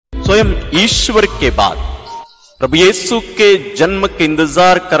स्वयं ईश्वर के बाद प्रभु यीशु के जन्म के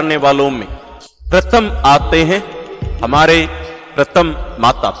इंतजार करने वालों में प्रथम आते हैं हमारे प्रथम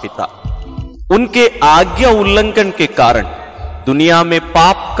माता पिता। उनके आज्ञा उल्लंघन के कारण दुनिया में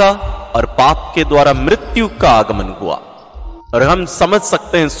पाप का और पाप के द्वारा मृत्यु का आगमन हुआ। और हम समझ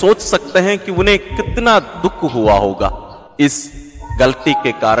सकते हैं, सोच सकते हैं कि उन्हें कितना दुख हुआ होगा इस गलती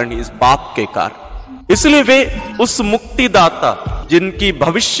के कारण, इस पाप के कारण। इसलिए वे उस मुक्तिदाता जिनकी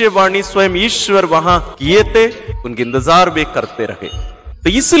भविष्यवाणी स्वयं ईश्वर वहां किए थे, उनके इंतजार वे करते रहे। तो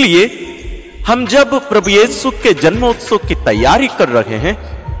इसलिए हम जब प्रभु यीशु के जन्मोत्सव की तैयारी कर रहे हैं,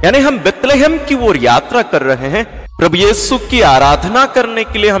 यानी हम बेतलेहम की ओर यात्रा कर रहे हैं, प्रभु यीशु की आराधना करने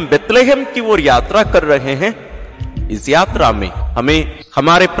के लिए हम बेतलेहम की ओर यात्रा कर रहे हैं। इस यात्रा में हमें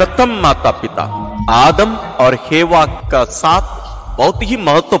हमारे प्रथम माता पिता आदम और हेवा का साथ बहुत ही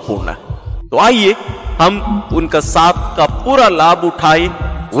महत्वपूर्ण है। तो आइए हम उनका साथ का पूरा लाभ उठाएं,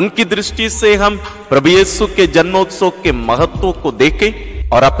 उनकी दृष्टि से हम प्रभु यीशु के जन्मोत्सव के महत्व को देखें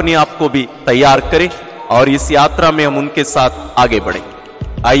और अपने आप को भी तैयार करें और इस यात्रा में हम उनके साथ आगे बढ़ें।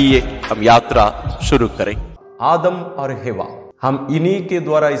 आइए हम यात्रा शुरू करें। आदम और हेवा, हम इन्हीं के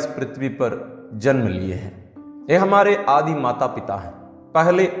द्वारा इस पृथ्वी पर जन्म लिए हैं। ये हमारे आदि माता पिता हैं,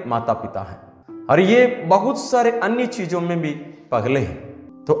 पहले माता पिता हैं, और ये बहुत सारे अन्य चीजों में भी पहले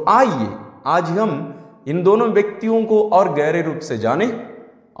हैं। तो आइए आज हम इन दोनों व्यक्तियों को और गहरे रूप से जानें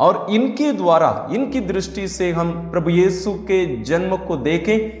और इनके द्वारा, इनकी दृष्टि से हम प्रभु यीशु के जन्म को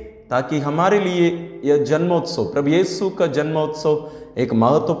देखें, ताकि हमारे लिए यह जन्मोत्सव, प्रभु यीशु का जन्मोत्सव एक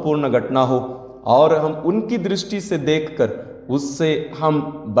महत्वपूर्ण घटना हो और हम उनकी दृष्टि से देखकर उससे हम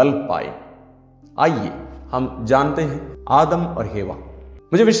बल पाए। आइए हम जानते हैं आदम और हेवा।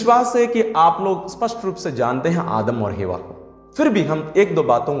 मुझे विश्वास है कि आप लोग स्पष्ट रूप से जानते हैं आदम और हेवा को, फिर भी हम एक दो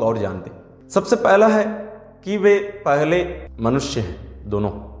बातों को और जानते हैं। सबसे पहला है कि वे पहले मनुष्य हैं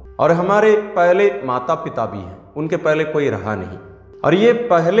दोनों, और हमारे पहले माता पिता भी हैं, उनके पहले कोई रहा नहीं। और ये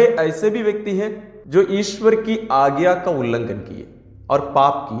पहले ऐसे भी व्यक्ति हैं जो ईश्वर की आज्ञा का उल्लंघन किए और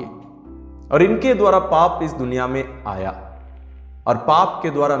पाप किए, और इनके द्वारा पाप इस दुनिया में आया और पाप के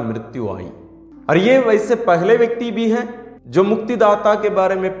द्वारा मृत्यु आई। और ये वैसे पहले व्यक्ति भी हैं जो मुक्तिदाता के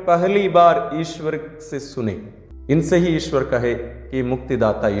बारे में पहली बार ईश्वर से सुने। इनसे ही ईश्वर कहे कि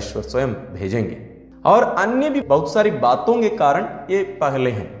मुक्तिदाता ईश्वर स्वयं भेजेंगे। और अन्य भी बहुत सारी बातों के कारण ये पहले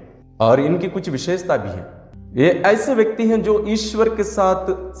हैं, और इनकी कुछ विशेषता भी है। ये ऐसे व्यक्ति हैं जो ईश्वर के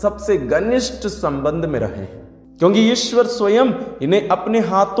साथ सबसे घनिष्ठ संबंध में रहे हैं, क्योंकि ईश्वर स्वयं इन्हें अपने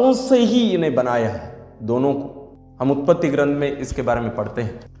हाथों से ही इन्हें बनाया है, दोनों को। हम उत्पत्ति ग्रंथ में इसके बारे में पढ़ते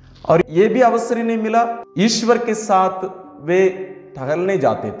हैं। और ये भी अवसर इन्हें मिला, ईश्वर के साथ वे टहलने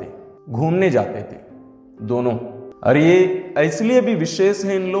जाते थे, घूमने जाते थे दोनों। और ये इसलिए भी विशेष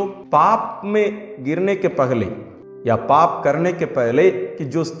है, इन लोग पाप में गिरने के पहले या पाप करने के पहले की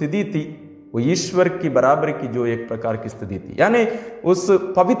जो स्थिति थी, वो ईश्वर की बराबर की जो एक प्रकार की स्थिति थी, यानी उस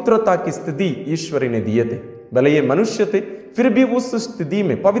पवित्रता की स्थिति ईश्वर ने दिए थे। भले ये मनुष्य थे, फिर भी उस स्थिति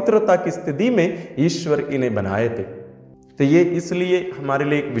में, पवित्रता की स्थिति में ईश्वर इन्हें बनाए थे। तो ये इसलिए हमारे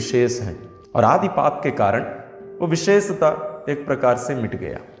लिए एक विशेष है। और आदि पाप के कारण वो विशेषता एक प्रकार से मिट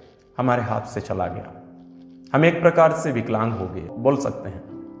गया, हमारे हाथ से चला गया, हम एक प्रकार से विकलांग हो गए, बोल सकते हैं।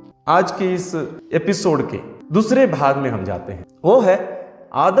 आज के इस एपिसोड के दूसरे भाग में हम जाते हैं, वो है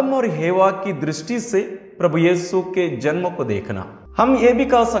आदम और हेवा की दृष्टि से प्रभु यीशु के जन्म को देखना। हम ये भी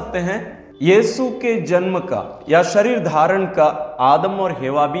कह सकते हैं यीशु के जन्म का या शरीर धारण का आदम और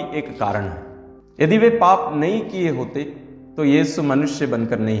हेवा भी एक कारण है। यदि वे पाप नहीं किए होते तो यीशु मनुष्य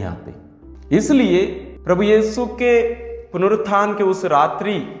बनकर नहीं आते। इसलिए प्रभु यीशु के पुनरुत्थान के उस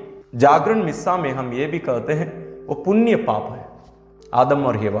रात्रि जागरण मिस्सा में हम ये भी कहते हैं वो पुण्य पाप है आदम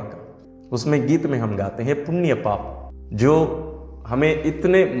और हेवा का। उसमें गीत में हम गाते हैं पुण्य पाप, जो हमें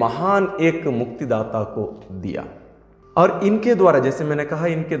इतने महान एक मुक्तिदाता को दिया। और इनके द्वारा, जैसे मैंने कहा,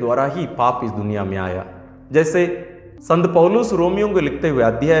 इनके द्वारा ही पाप इस दुनिया में आया। जैसे संत पौलुस रोमियो को लिखते हुए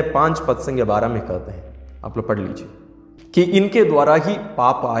अध्याय 5 पद संख्या 12 में कहते हैं, आप लोग पढ़ लीजिए, कि इनके द्वारा ही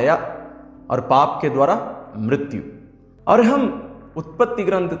पाप आया और पाप के द्वारा मृत्यु। और हम उत्पत्ति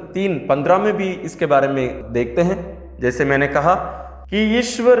ग्रंथ 3:15 में भी इसके बारे में देखते हैं। जैसे मैंने कहा कि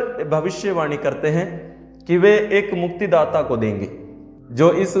ईश्वर भविष्यवाणी करते हैं कि वे एक मुक्तिदाता को देंगे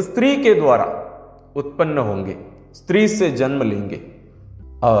जो इस स्त्री के द्वारा उत्पन्न होंगे, स्त्री से जन्म लेंगे।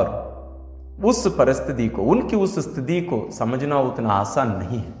 और उस परिस्थिति को, उनकी उस स्थिति को समझना उतना आसान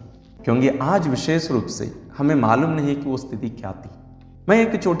नहीं है, क्योंकि आज विशेष रूप से हमें मालूम नहीं है कि वो स्थिति क्या थी। मैं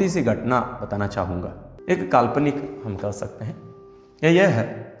एक छोटी सी घटना बताना चाहूंगा, एक काल्पनिक हम कह सकते हैं। यह है,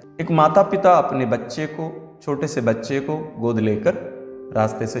 एक माता पिता अपने बच्चे को, छोटे से बच्चे को गोद लेकर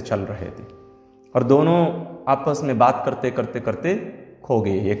रास्ते से चल रहे थे, और दोनों आपस में बात करते करते करते खो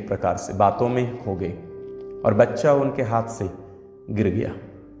गए, एक प्रकार से बातों में खो गए, और बच्चा उनके हाथ से गिर गया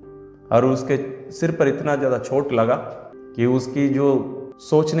और उसके सिर पर इतना ज़्यादा चोट लगा कि उसकी जो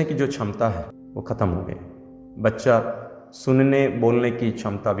सोचने की जो क्षमता है वो खत्म हो गई। बच्चा सुनने बोलने की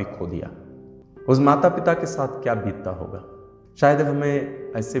क्षमता भी खो दिया। उस माता पिता के साथ क्या बीतता होगा, शायद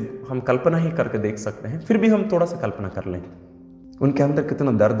हमें ऐसे हम कल्पना ही करके देख सकते हैं। फिर भी हम थोड़ा सा कल्पना कर लें, उनके अंदर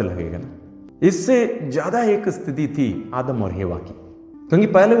कितना दर्द लगेगा ना। इससे ज़्यादा एक स्थिति थी आदम और हेवा की, क्योंकि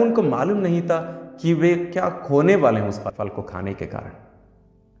पहले उनको मालूम नहीं था कि वे क्या खोने वाले हैं उस फल को खाने के कारण,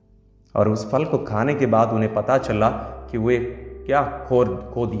 और उस फल को खाने के बाद उन्हें पता चला कि वे क्या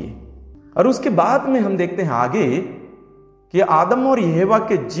खो दिए। और उसके बाद में हम देखते हैं आगे कि आदम और हेवा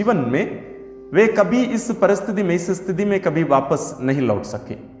के जीवन में वे कभी इस परिस्थिति में, इस स्थिति में कभी वापस नहीं लौट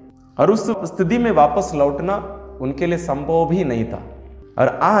सके, और उस स्थिति में वापस लौटना उनके लिए संभव भी नहीं था।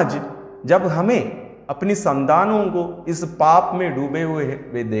 और आज जब हमें अपनी संतानों को इस पाप में डूबे हुए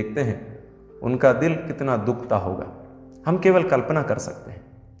वे देखते हैं, उनका दिल कितना दुखता होगा, हम केवल कल्पना कर सकते हैं।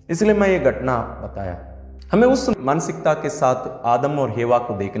 इसलिए मैं ये घटना बताया। हमें उस मानसिकता के साथ आदम और हेवा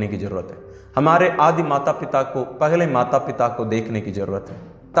को देखने की जरूरत है, हमारे आदि माता पिता को, पहले माता पिता को देखने की जरूरत है,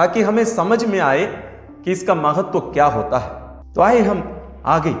 ताकि हमें समझ में आए कि इसका महत्व क्या होता है। तो आइए हम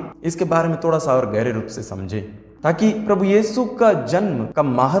आगे इसके बारे में थोड़ा सा और गहरे रूप से समझें, ताकि प्रभु यीशु का जन्म का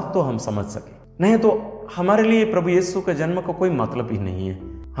महत्व हम समझ सके। नहीं तो हमारे लिए प्रभु यीशु के जन्म का कोई मतलब ही नहीं है।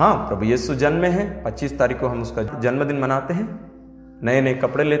 हाँ, प्रभु यीशु जन्मे हैं, 25 तारीख को हम उसका जन्मदिन मनाते हैं, नए नए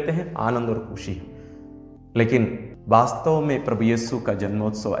कपड़े लेते हैं, आनंद और खुशी। लेकिन वास्तव में प्रभु यीशु का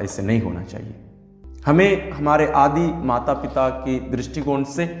जन्मोत्सव ऐसे नहीं होना चाहिए। हमें हमारे आदि माता पिता की दृष्टिकोण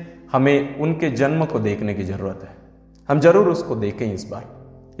से हमें उनके जन्म को देखने की जरूरत है। हम जरूर उसको देखें इस बार,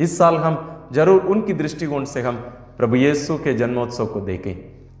 इस साल हम जरूर उनकी दृष्टिकोण से हम प्रभु यीशु के जन्मोत्सव को देखें,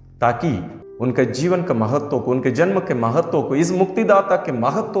 ताकि उनके जीवन का महत्व को, उनके जन्म के महत्व को, इस मुक्तिदाता के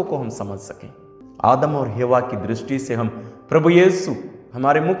महत्व को हम समझ सकें। आदम और हेवा की दृष्टि से हम प्रभु यीशु,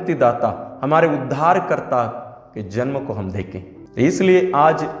 हमारे मुक्तिदाता, हमारे उद्धारकर्ता के जन्म को हम देखें। इसलिए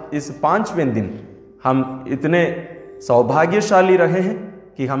आज इस 5वें दिन हम इतने सौभाग्यशाली रहे हैं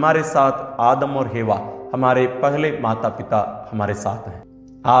कि हमारे साथ आदम और हेवा, हमारे पहले माता पिता हमारे साथ हैं।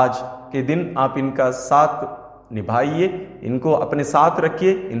 आज के दिन आप इनका साथ निभाइए, इनको अपने साथ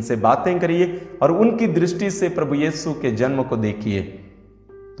रखिए, इनसे बातें करिए और उनकी दृष्टि से प्रभु यीशु के जन्म को देखिए,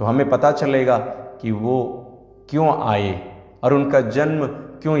 तो हमें पता चलेगा कि वो क्यों आए और उनका जन्म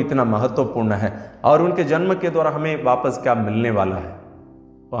क्यों इतना महत्वपूर्ण है, और उनके जन्म के द्वारा हमें वापस क्या मिलने वाला है।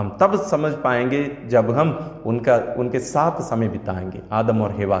 तो हम तब समझ पाएंगे जब हम उनके साथ समय बिताएंगे, आदम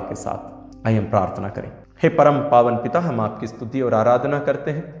और हेवा के साथ। आइए हम प्रार्थना करें। हे परम पावन पिता, हम आपकी स्तुति और आराधना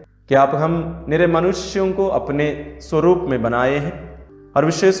करते हैं कि आप हम निरे मनुष्यों को अपने स्वरूप में बनाए हैं, और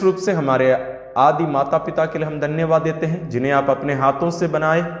विशेष रूप से हमारे आदि माता पिता के लिए हम धन्यवाद देते हैं, जिन्हें आप अपने हाथों से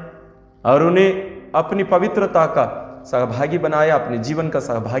बनाए और उन्हें अपनी पवित्रता का सहभागी बनाया, अपने जीवन का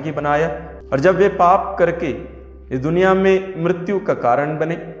सहभागी बनाया। और जब वे पाप करके इस दुनिया में मृत्यु का कारण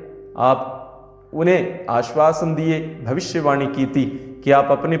बने, आप उन्हें आश्वासन दिए, भविष्यवाणी की थी कि आप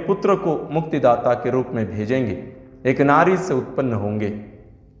अपने पुत्र को मुक्तिदाता के रूप में भेजेंगे, एक नारी से उत्पन्न होंगे।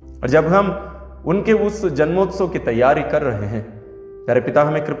 और जब हम उनके उस जन्मोत्सव की तैयारी कर रहे हैं, प्यारे पिता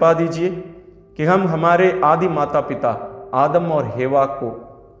हमें कृपा दीजिए कि हम हमारे आदि माता पिता आदम और हेवा को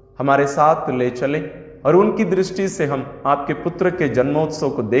हमारे साथ ले चलें और उनकी दृष्टि से हम आपके पुत्र के जन्मोत्सव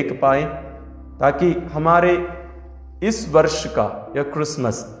को देख पाएं, ताकि हमारे इस वर्ष का यह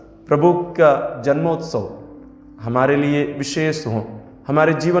क्रिसमस, प्रभु का जन्मोत्सव हमारे लिए विशेष हो,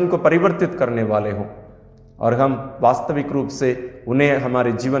 हमारे जीवन को परिवर्तित करने वाले हो, और हम वास्तविक रूप से उन्हें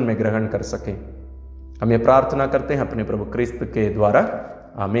हमारे जीवन में ग्रहण कर सकें। हम ये प्रार्थना करते हैं अपने प्रभु क्रिस्त के द्वारा,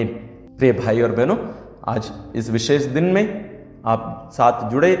 आमीन। प्रिय भाई और बहनों, आज इस विशेष दिन में आप साथ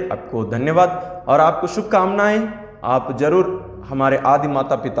जुड़े, आपको धन्यवाद और आपको शुभकामनाएं। आप जरूर हमारे आदि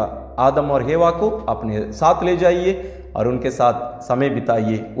माता पिता आदम और हेवा को अपने साथ ले जाइए और उनके साथ समय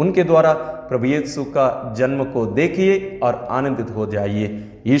बिताइए, उनके द्वारा प्रभु यीशु का जन्म को देखिए और आनंदित हो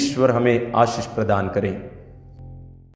जाइए। ईश्वर हमें आशीष प्रदान करें।